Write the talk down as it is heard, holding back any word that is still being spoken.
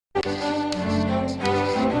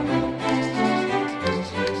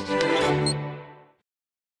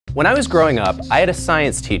When I was growing up, I had a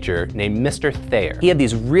science teacher named Mr. Thayer. He had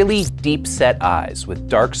these really deep-set eyes with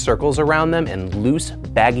dark circles around them and loose,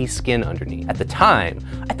 baggy skin underneath. At the time,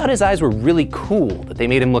 I thought his eyes were really cool, that they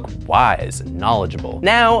made him look wise and knowledgeable.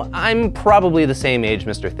 Now, I'm probably the same age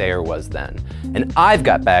Mr. Thayer was then, and I've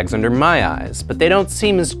got bags under my eyes, but they don't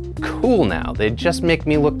seem as cool now. They just make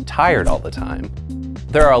me look tired all the time.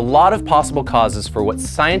 There are a lot of possible causes for what's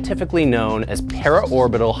scientifically known as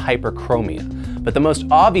paraorbital hyperchromia, but the most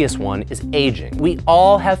obvious one is aging. We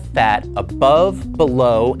all have fat above,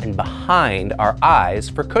 below, and behind our eyes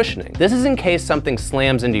for cushioning. This is in case something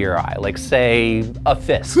slams into your eye, like say, a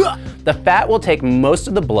fist. The fat will take most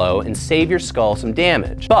of the blow and save your skull some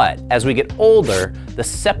damage. But as we get older, the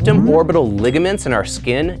septum orbital ligaments in our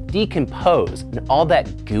skin decompose, and all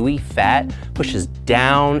that gooey fat pushes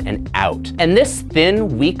down and out. And this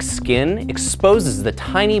thin, weak skin exposes the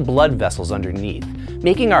tiny blood vessels underneath,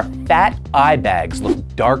 making our fat eye bags look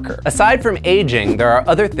darker. Aside from aging, there are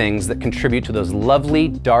other things that contribute to those lovely,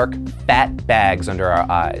 dark, fat bags under our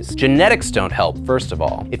eyes. Genetics don't help, first of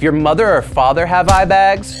all. If your mother or father have eye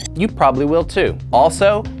bags, you probably will too.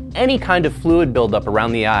 Also, any kind of fluid buildup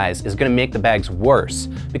around the eyes is gonna make the bags worse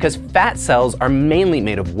because fat cells are mainly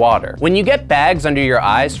made of water. When you get bags under your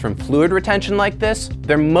eyes from fluid retention like this,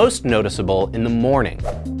 they're most noticeable in the morning.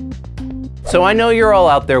 So I know you're all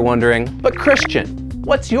out there wondering, but Christian,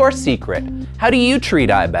 what's your secret? How do you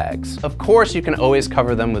treat eye bags? Of course, you can always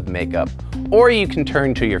cover them with makeup, or you can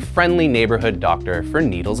turn to your friendly neighborhood doctor for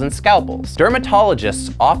needles and scalpels.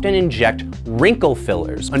 Dermatologists often inject wrinkle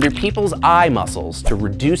fillers under people's eye muscles to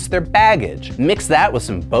reduce their baggage. Mix that with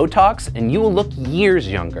some Botox and you will look years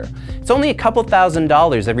younger. It's only a couple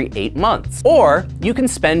 $1,000s every 8 months. Or you can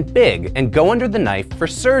spend big and go under the knife for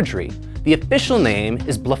surgery. The official name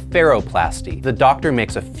is Blepharoplasty. The doctor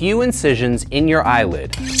makes a few incisions in your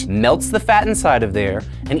eyelid, melts the fat inside of there,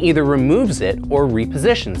 and either removes it or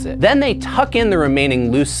repositions it. Then they tuck in the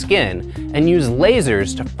remaining loose skin and use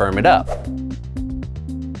lasers to firm it up.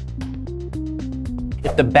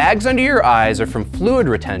 If the bags under your eyes are from fluid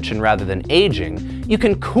retention rather than aging, you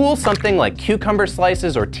can cool something like cucumber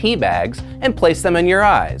slices or tea bags and place them in your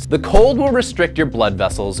eyes. The cold will restrict your blood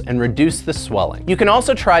vessels and reduce the swelling. You can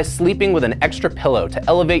also try sleeping with an extra pillow to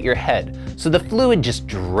elevate your head so the fluid just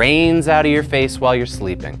drains out of your face while you're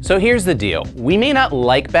sleeping. So here's the deal. We may not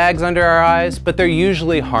like bags under our eyes, but they're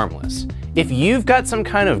usually harmless. If you've got some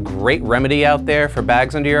kind of great remedy out there for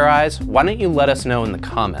bags under your eyes, why don't you let us know in the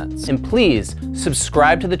comments? And please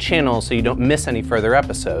subscribe to the channel so you don't miss any further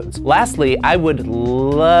episodes. Lastly, I would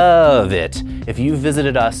love it if you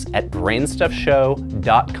visited us at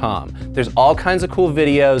BrainStuffShow.com. There's all kinds of cool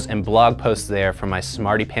videos and blog posts there from my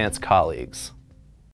smarty pants colleagues.